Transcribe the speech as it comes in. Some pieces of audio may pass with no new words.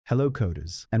Hello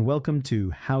coders, and welcome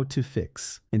to How to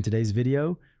Fix. In today's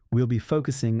video, we'll be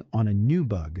focusing on a new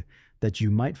bug that you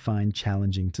might find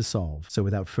challenging to solve. So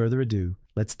without further ado,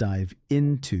 let's dive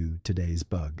into today's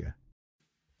bug.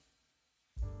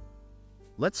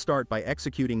 Let's start by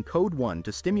executing code 1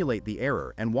 to stimulate the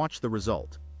error and watch the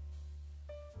result.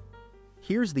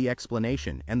 Here's the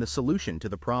explanation and the solution to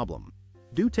the problem.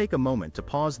 Do take a moment to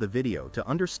pause the video to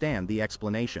understand the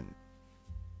explanation.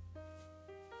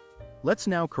 Let's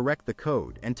now correct the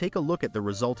code and take a look at the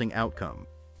resulting outcome.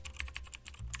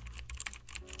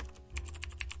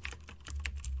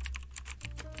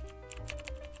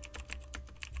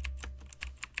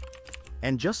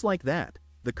 And just like that,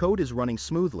 the code is running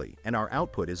smoothly and our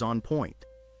output is on point.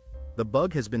 The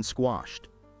bug has been squashed.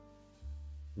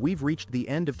 We've reached the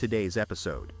end of today's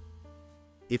episode.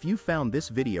 If you found this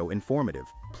video informative,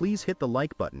 please hit the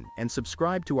like button and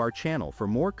subscribe to our channel for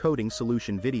more coding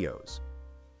solution videos.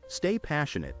 Stay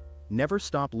passionate, never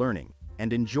stop learning,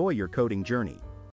 and enjoy your coding journey.